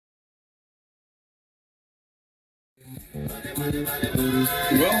Welcome,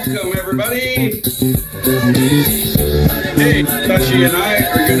 everybody. Hey, Sashi and I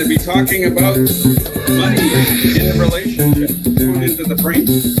are going to be talking about money in a relationship. Going into the brain.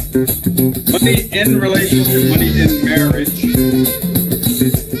 Money in relationship, money in marriage.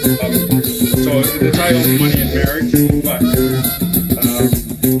 So the title is Money in Marriage, but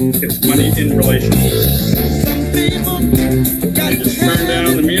it's money in relationship. Just turn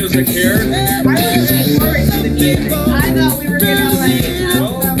down the music here. I was worried for the music. I thought we were gonna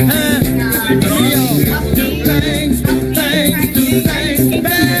and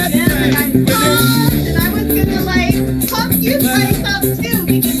I was gonna like confuse myself too,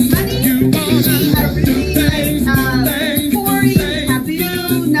 because money can be a really gory,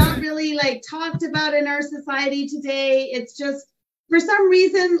 taboo, not really like talked about in our society today. It's just for some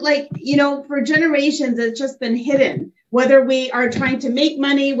reason, like, you know, for generations, it's just been hidden. Whether we are trying to make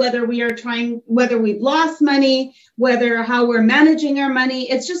money, whether we've lost money, how we're managing our money,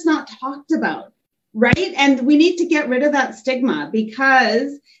 it's just not talked about, right? And we need to get rid of that stigma,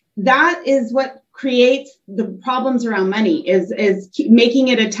 because that is what creates the problems around money, is making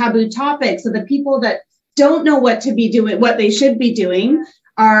it a taboo topic. So the people that don't know what to be doing, what they should be doing,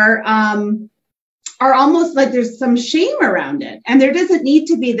 are almost like there's some shame around it, and there doesn't need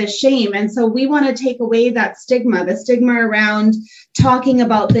to be the shame. And so we want to take away that stigma, the stigma around talking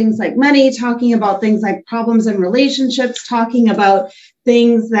about things like money, talking about things like problems in relationships, talking about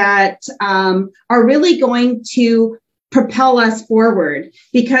things that are really going to propel us forward.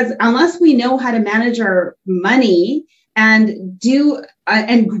 Because unless we know how to manage our money and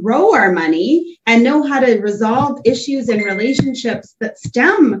grow our money and know how to resolve issues in relationships that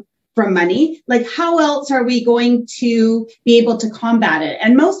stem from money, like how else are we going to be able to combat it?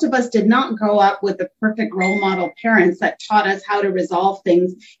 And most of us did not grow up with the perfect role model parents that taught us how to resolve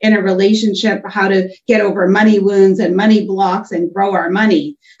things in a relationship, how to get over money wounds and money blocks and grow our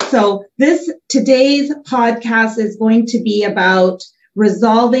money. So today's podcast is going to be about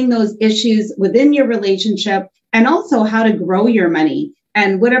resolving those issues within your relationship, and also how to grow your money,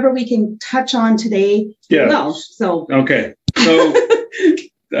 and whatever we can touch on today. Yeah. Well, so okay. So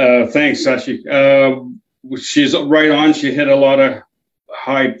thanks, Sashi. She's right on. She hit a lot of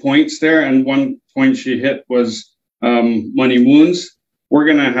high points there. And one point she hit was money wounds. We're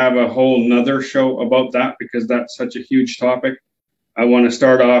going to have a whole nother show about that, because that's such a huge topic. I want to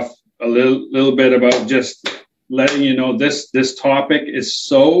start off a little bit about just letting you know this topic is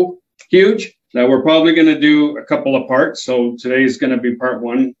so huge that we're probably going to do a couple of parts. So today's going to be part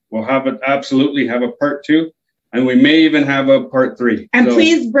one. We'll absolutely have a part two. And we may even have a part three. And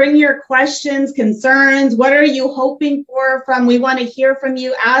please bring your questions, concerns. What are you hoping for we want to hear from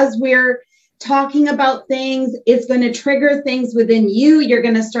you as we're talking about things. It's going to trigger things within you. You're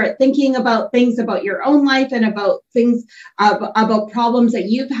going to start thinking about things about your own life, and about things, about problems that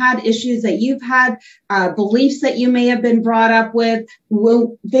you've had, issues that you've had, beliefs that you may have been brought up with,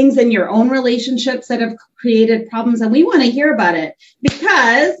 things in your own relationships that have created problems. And we want to hear about it,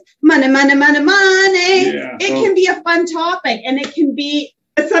 because money. Yeah, it can be a fun topic, and it can be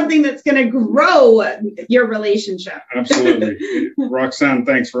something that's going to grow your relationship. Absolutely. Roxanne,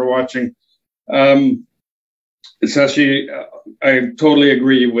 thanks for watching. Sashi, I totally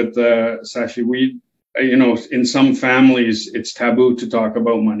agree with Sashi. In some families, it's taboo to talk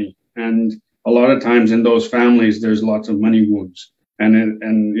about money. And a lot of times in those families, there's lots of money wounds. And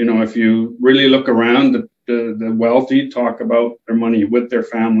if you really look around, the wealthy talk about their money with their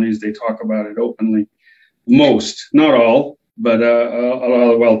families. They talk about it openly. Most, not all, but a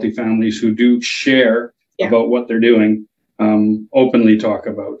lot of wealthy families who do share about what they're doing openly talk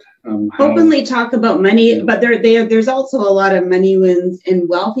about talk about money. But there's also a lot of money wounds in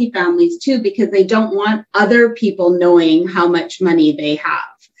wealthy families too, because they don't want other people knowing how much money they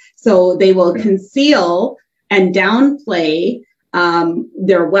have. So they will conceal and downplay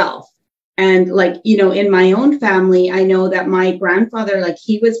their wealth. And in my own family, I know that my grandfather,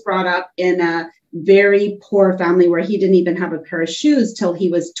 he was brought up in a very poor family where he didn't even have a pair of shoes till he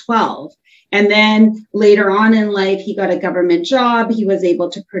was 12. And then later on in life, he got a government job. He was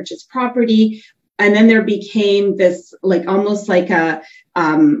able to purchase property. And then there became this, almost like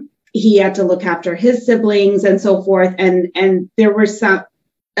he had to look after his siblings and so forth. And there were some,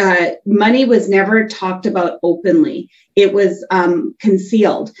 money was never talked about openly. It was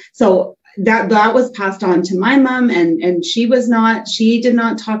concealed. So that was passed on to my mom, and she did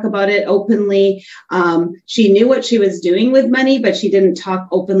not talk about it openly. She knew what she was doing with money, but she didn't talk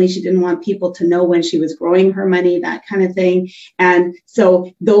openly. She didn't want people to know when she was growing her money, that kind of thing. And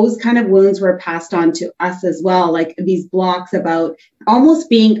so those kind of wounds were passed on to us as well, like these blocks about almost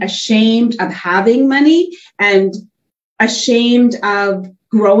being ashamed of having money. And ashamed of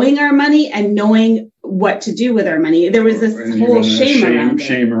growing our money and knowing what to do with our money. There was this whole shame around it.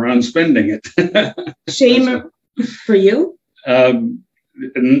 Shame around spending it. Shame for you? No,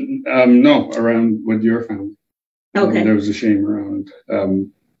 around with your family. Okay. There was a shame around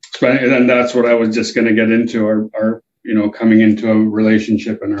spending, and that's what I was just going to get into. Our coming into a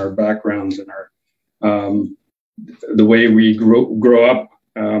relationship and our backgrounds and our the way we grow up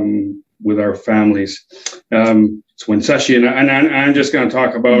with our families. So when Sashi and I'm just going to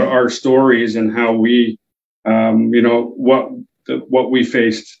talk about our stories and how we, what we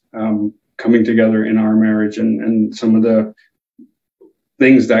faced coming together in our marriage and some of the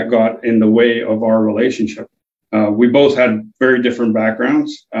things that got in the way of our relationship. We both had very different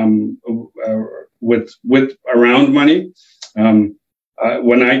backgrounds with around money. When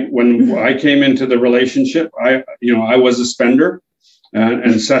I came into the relationship, I was a spender,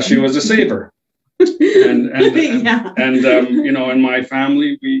 and Sashi was a saver. And in my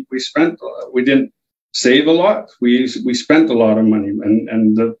family, we didn't save a lot. We spent a lot of money,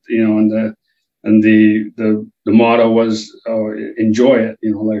 and the motto was enjoy it.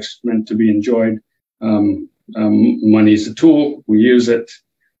 Life's meant to be enjoyed. Money is a tool. We use it,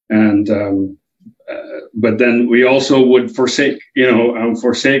 and but then we also would forsake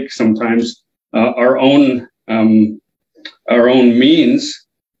sometimes our own means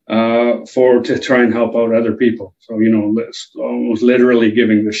to try and help out other people. So almost literally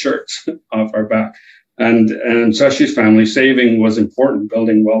giving the shirts off our back. And Sashi's family, saving was important.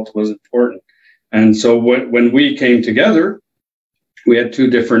 Building wealth was important. And so when we came together, we had two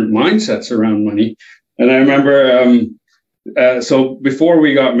different mindsets around money. And I remember, so before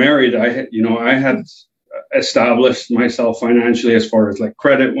we got married, I had established myself financially as far as like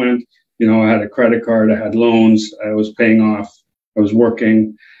credit went. I had a credit card, I had loans, I was paying off, I was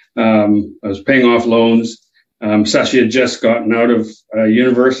working, I was paying off loans. Sashi had just gotten out of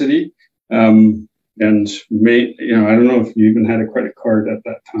university, and I don't know if you even had a credit card at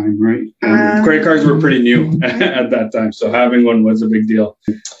that time, right? Credit cards were pretty new at that time, so having one was a big deal.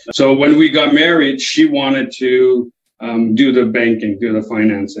 So when we got married, she wanted to do the banking, do the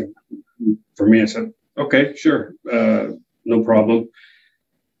financing. For me, I said, okay, sure, no problem.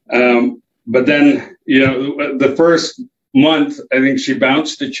 But then, the first month, I think she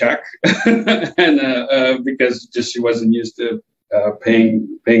bounced a check, and because she wasn't used to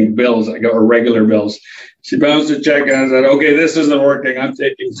paying bills, or regular bills. She bounced a check, and I said, okay, this isn't working. I'm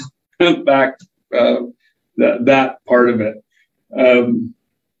taking back that part of it.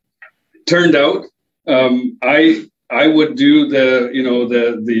 Turned out, I would do the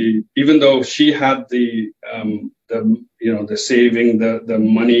even though she had the saving, the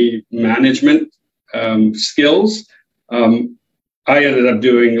money management skills. I ended up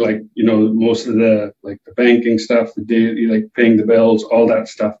doing most of the banking stuff, the daily, paying the bills, all that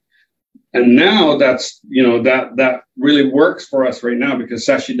stuff. And now that's that really works for us right now, because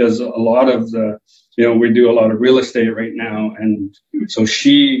Sashi does a lot of we do a lot of real estate right now, and so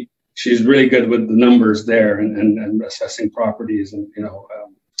she's really good with the numbers there and assessing properties and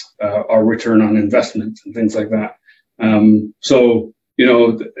our return on investments and things like that.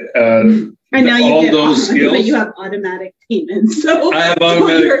 And now all those skills. But you have automatic payments. So I have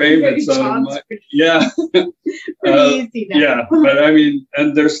automatic payments. Pretty easy now. Yeah, but I mean,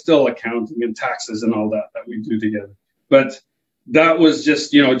 and there's still accounting and taxes and all that we do together. But that was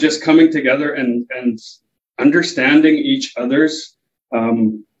just coming together and understanding each other's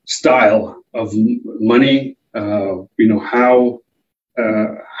style of money.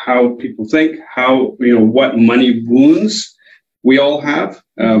 How people think, what money wounds we all have.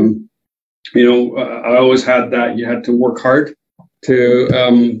 I always had that you had to work hard to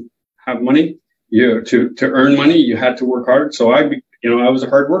have money. To earn money, you had to work hard. So I was a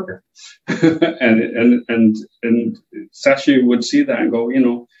hard worker, and Sashi would see that and go,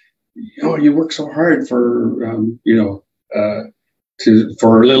 you work so hard for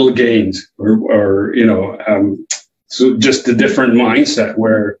for little gains or so just a different mindset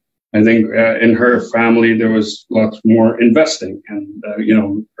where. I think in her family, there was lots more investing and,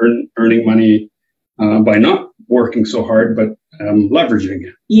 earning money by not working so hard, but leveraging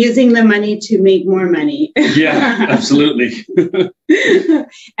it. Using the money to make more money. Yeah, absolutely.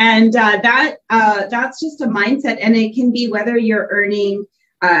 And that's just a mindset. And it can be whether you're earning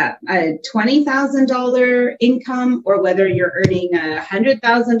a $20,000 income or whether you're earning a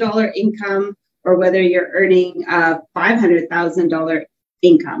 $100,000 income or whether you're earning a $500,000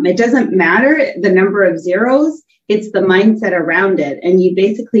 income. It doesn't matter the number of zeros, it's the mindset around it. And you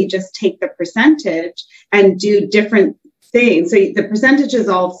basically just take the percentage and do different things. So the percentages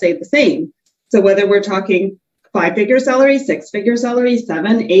all stay the same. So whether we're talking 5-figure salary, 6-figure salary,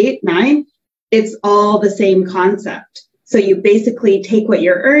 7, 8, 9. It's all the same concept. So you basically take what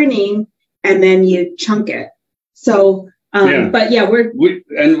you're earning and then you chunk it. So, but yeah,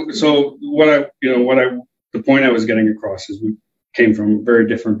 the point I was getting across is we came from very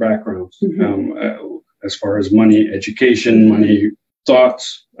different backgrounds, as far as money, education, money,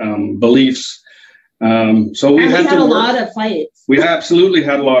 thoughts, beliefs. So we had a lot of fights. We absolutely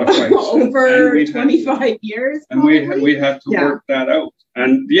had a lot of fights over 25 years. And we had to work that out.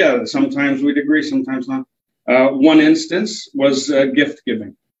 And yeah, sometimes we'd agree, sometimes not. One instance was gift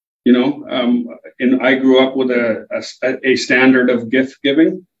giving. You know, and I grew up with a standard of gift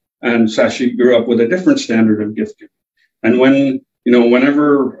giving, and Sashi grew up with a different standard of gift giving. And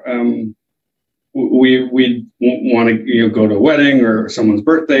whenever we'd want to go to a wedding or someone's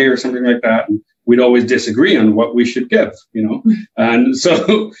birthday or something like that, and we'd always disagree on what we should give, and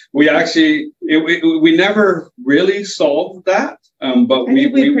so we actually we never really solved that. But we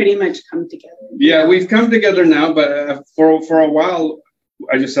pretty much come together. Yeah, we've come together now, but for a while,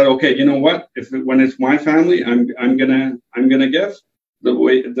 I just said, okay, you know what? When it's my family, I'm gonna give the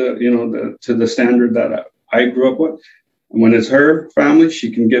way to the standard that I grew up with. And when it's her family,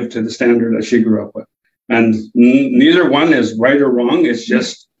 she can give to the standard that she grew up with. And neither one is right or wrong. It's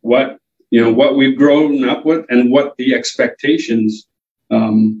just what we've grown up with and what the expectations,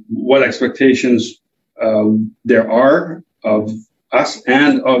 there are of us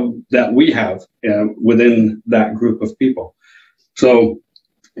and of that we have within that group of people. So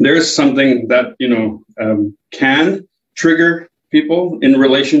there's something that can trigger people in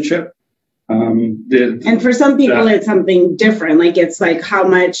relationship. And for some people, it's something different. Like it's like how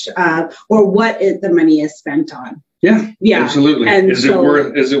much or what the money is spent on. Yeah, absolutely. And is it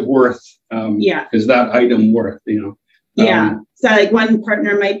worth? Is that item worth? So like one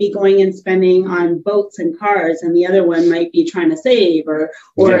partner might be going and spending on boats and cars, and the other one might be trying to save, or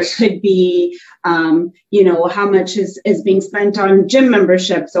it could be, how much is being spent on gym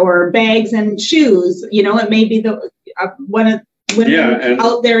memberships or bags and shoes. It may be one of women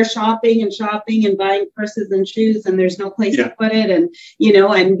out there shopping and buying purses and shoes, and there's no place to put it, and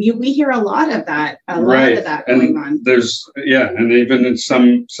we hear a lot of that, going on. There's and even in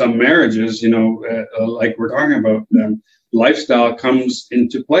some marriages, like we're talking about. Lifestyle comes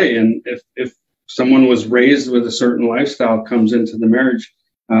into play, and if someone was raised with a certain lifestyle comes into the marriage,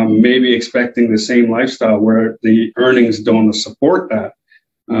 maybe expecting the same lifestyle where the earnings don't support that,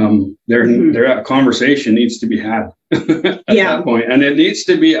 a conversation needs to be had at that point, and it needs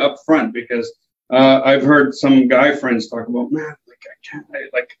to be upfront, because I've heard some guy friends talk about, man,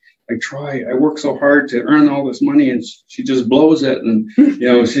 like I try, I work so hard to earn all this money, and she just blows it, and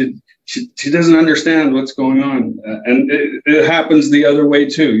she doesn't understand what's going on, and it happens the other way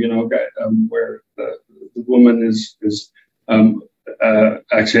too. Where the woman is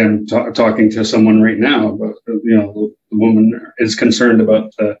actually, I'm talking to someone right now, but the woman is concerned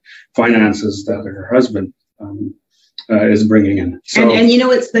about the finances that her husband is bringing in. So, and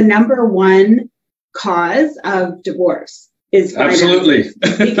it's the number one cause of divorce. Is absolutely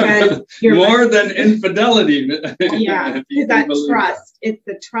because more than infidelity. Yeah, because that trust. It's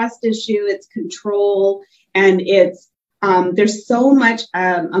the trust issue. It's control, and it's there's so much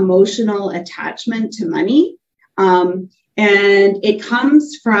emotional attachment to money, and it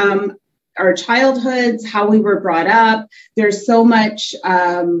comes from our childhoods, how we were brought up. There's so much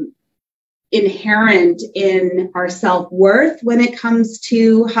inherent in our self-worth when it comes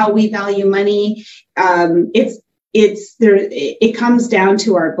to how we value money. It comes down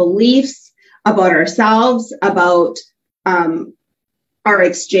to our beliefs about ourselves, about our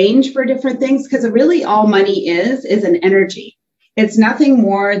exchange for different things, because really all money is an energy. It's nothing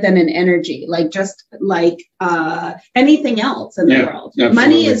more than an energy, just like anything else in the world. Absolutely.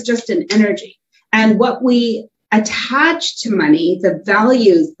 Money is just an energy. And what we attach to money, the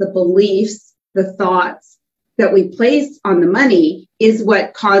values, the beliefs, the thoughts that we place on the money is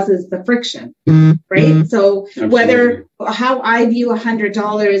what causes the friction, right? So absolutely. How I view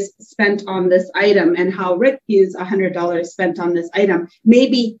 $100 spent on this item and how Rick views $100 spent on this item may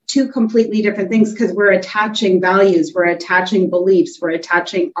be two completely different things, because we're attaching values, we're attaching beliefs, we're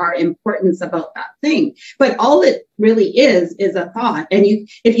attaching our importance about that thing. But all it really is a thought. And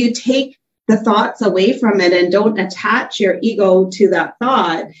if you take the thoughts away from it and don't attach your ego to that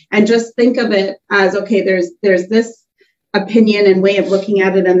thought and just think of it as, okay, there's this opinion and way of looking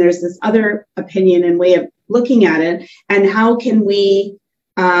at it, and there's this other opinion and way of looking at it, and how can we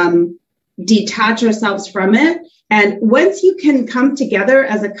detach ourselves from it? And once you can come together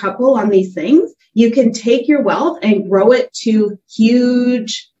as a couple on these things, you can take your wealth and grow it to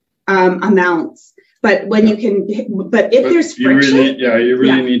huge amounts. But when you can, but if there's friction, you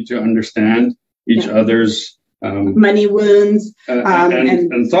really need to understand each other's money wounds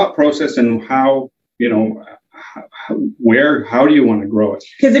and thought process, and how, you know, how do you want to grow it?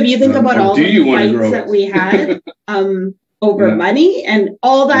 Because if you think about all the fights that we had over money and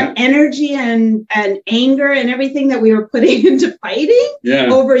all that energy and anger and everything that we were putting into fighting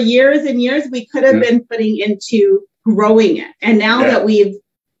over years and years, we could have been putting into growing it. And now that we've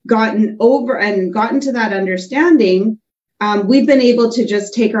gotten over and gotten to that understanding, we've been able to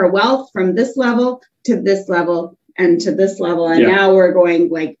just take our wealth from this level to this level and to this level. And now we're going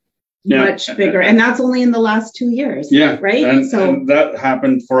like much bigger. And that's only in the last 2 years. Yeah. Right. And that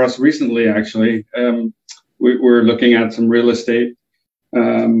happened for us recently, actually. We're looking at some real estate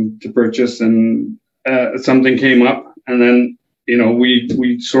to purchase, and something came up, and then, you know,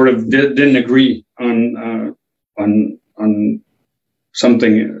 we sort of didn't agree on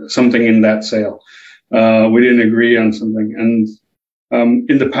something in that sale. We didn't agree on something, and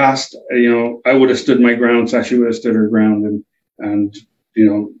in the past, you know, I would have stood my ground. Sashi would have stood her ground, and you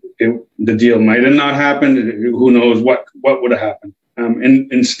know, the deal might have not happened. Who knows what would have happened?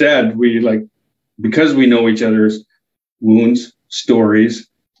 And instead, because we know each other's wounds, stories,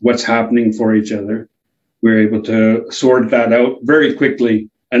 what's happening for each other, we're able to sort that out very quickly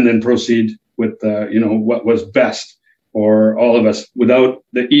and then proceed with, you know, what was best for all of us, without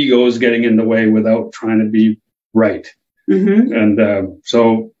the egos getting in the way, without trying to be right. Mm-hmm. And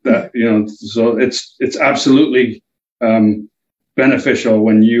so that, you know, so it's absolutely beneficial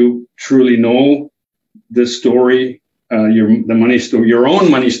when you truly know the story, the money story, your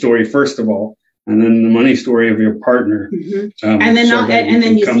own money story, first of all, and then the money story of your partner. Mm-hmm. And then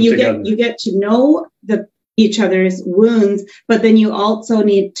you get to know each other's wounds, but then you also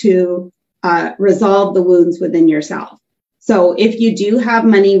need to resolve the wounds within yourself. So if you do have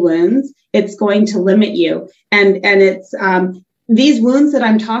money wounds, it's going to limit you. And it's these wounds that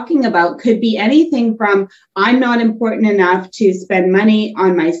I'm talking about could be anything from, I'm not important enough to spend money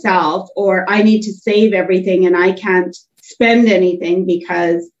on myself, or I need to save everything and I can't spend anything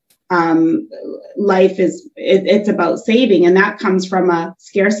because life it's about saving. And that comes from a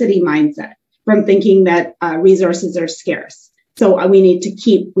scarcity mindset, from thinking that resources are scarce. So we need to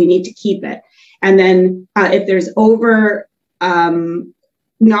keep it. And then if there's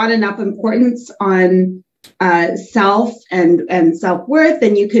not enough importance on self and self-worth,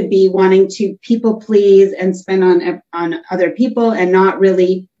 then you could be wanting to people please and spend on other people, and not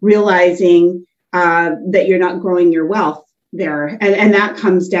really realizing that you're not growing your wealth there. And that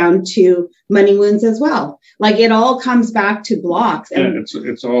comes down to money wounds as well. Like, it all comes back to blocks. And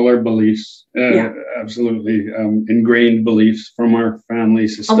it's all our beliefs. Absolutely. Ingrained beliefs from our family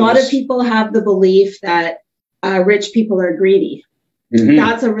systems. A lot of people have the belief that rich people are greedy. Mm-hmm.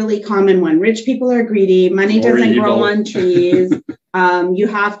 That's a really common one. Rich people are greedy. Money doesn't grow on trees. You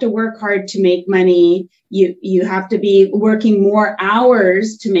have to work hard to make money. You have to be working more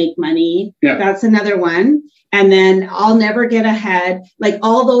hours to make money. Yeah. That's another one. And then I'll never get ahead. Like,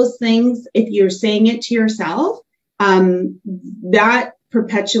 all those things, if you're saying it to yourself, that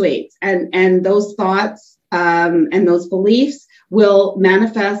perpetuates, and those thoughts and those beliefs will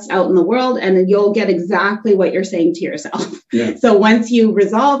manifest out in the world, and you'll get exactly what you're saying to yourself. Yeah. So once you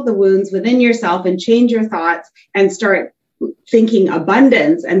resolve the wounds within yourself and change your thoughts and start thinking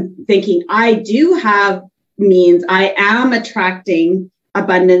abundance and thinking, I do have means, I am attracting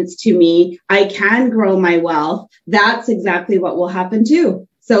abundance to me, I can grow my wealth, that's exactly what will happen too.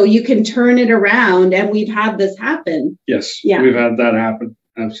 So you can turn it around, and we've had this happen. Yes, we've had that happen.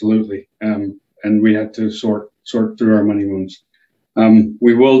 Absolutely. And we had to sort through our money wounds.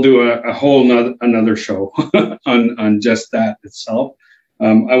 We will do a whole another show on just that itself.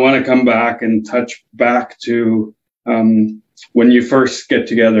 I want to come back and touch back to when you first get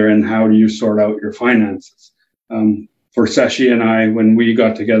together and how do you sort out your finances. For Sashi and I, when we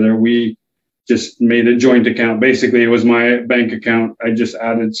got together, we just made a joint account. Basically, it was my bank account. I just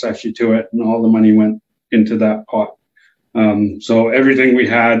added Sashi to it, and all the money went into that pot. So everything we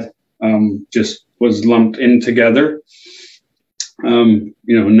had just was lumped in together. You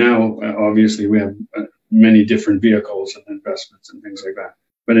know, now obviously we have many different vehicles and investments and things like that.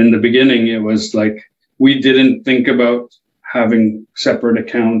 But in the beginning, it was like we didn't think about having separate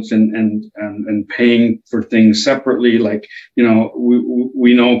accounts and paying for things separately. Like, you know,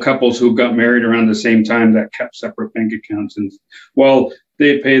 we know couples who got married around the same time that kept separate bank accounts, and well,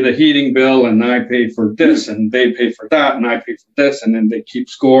 they pay the heating bill and I pay for this, and they pay for that and I pay for this, and then they keep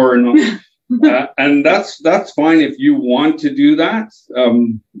score and all. And that's fine if you want to do that.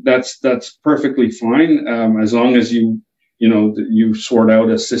 That's perfectly fine, as long as you you sort out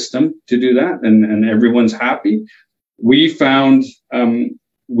a system to do that, and everyone's happy. We found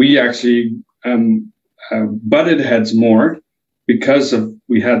we actually butted heads more because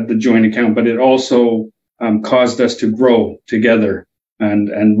we had the joint account, but it also caused us to grow together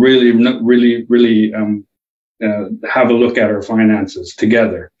and really have a look at our finances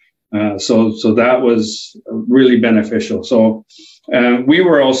together. So that was really beneficial. So we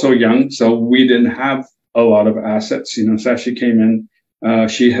were also young, so we didn't have a lot of assets. Sashi came in.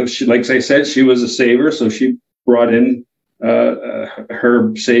 She like I said, she was a saver, so she brought in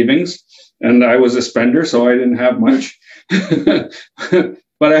her savings, and I was a spender, so I didn't have much.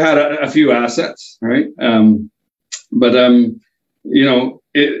 But I had a few assets, right?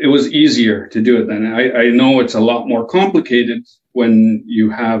 It was easier to do it then. I know it's a lot more complicated when you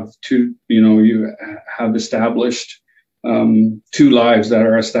have you have established two lives that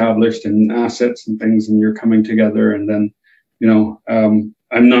are established in assets and things, and you're coming together. And then,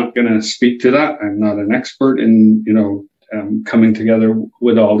 I'm not going to speak to that. I'm not an expert in, coming together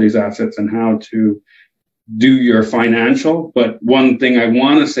with all these assets and how to do your financial. But one thing I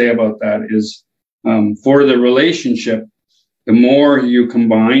want to say about that is for the relationship, the more you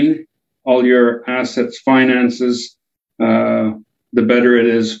combine all your assets, finances, the better it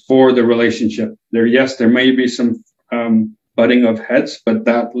is for the relationship. There may be some butting of heads, but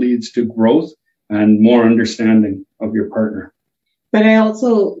that leads to growth and more understanding of your partner. But I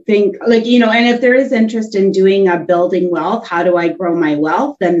also think, and if there is interest in doing a building wealth, how do I grow my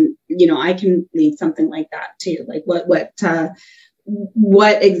wealth? Then, I can lead something like that too. Like what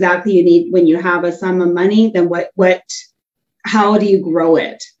exactly you need when you have a sum of money, then how do you grow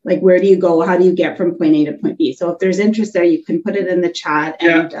it? Like, where do you go? How do you get from point A to point B? So if there's interest there, you can put it in the chat.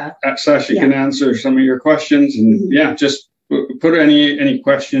 And Sashi can answer some of your questions. And just put any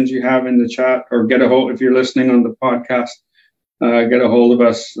questions you have in the chat, or get a hold, if you're listening on the podcast, get a hold of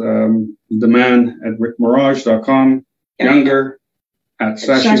us, the man at rickmirage.com, younger at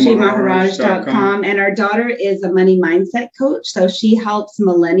sashimaharaj.com. And our daughter is a money mindset coach. So she helps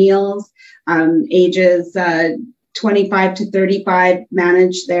millennials ages 25 to 35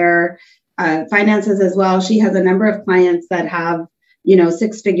 manage their finances as well. She has a number of clients that have,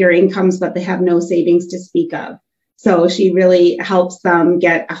 6-figure incomes, but they have no savings to speak of. So she really helps them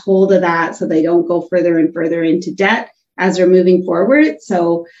get a hold of that so they don't go further and further into debt as they're moving forward.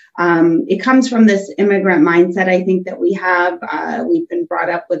 So it comes from this immigrant mindset, I think, that we have. We've been brought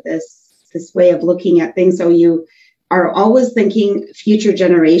up with this way of looking at things. So you are always thinking future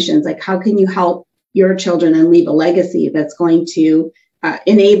generations, like how can you help your children and leave a legacy that's going to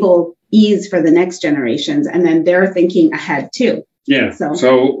enable ease for the next generations. And then they're thinking ahead too. Yeah.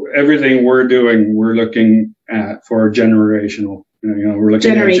 So everything we're doing, we're looking at for generational, we're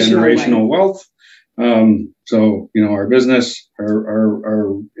looking at generational wealth. So, our business,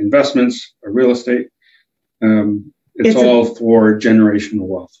 our investments, our real estate, it's all for generational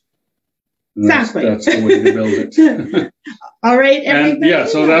wealth. Exactly. That's the way to build it. All right. And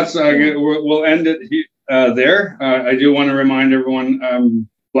so that's, we'll end it there. I do want to remind everyone,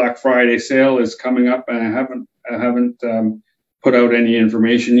 Black Friday sale is coming up, and I haven't put out any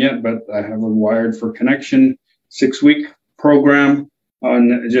information yet, but I have a Wired for Connection 6-week program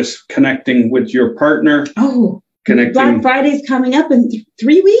on just connecting with your partner. Oh, Black Friday's coming up in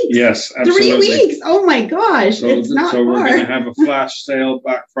 3 weeks. Yes, absolutely. 3 weeks. Oh my gosh, it's not so far. We're going to have a flash sale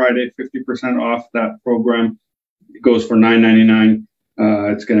Black Friday, 50% off that program. It goes for $9.99.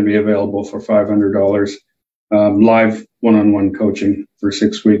 It's going to be available for $500. Live one-on-one coaching for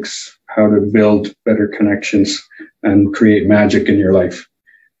 6 weeks. How to build better connections and create magic in your life.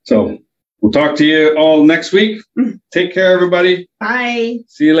 So we'll talk to you all next week. Take care, everybody. Bye.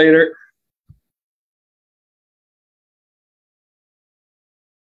 See you later.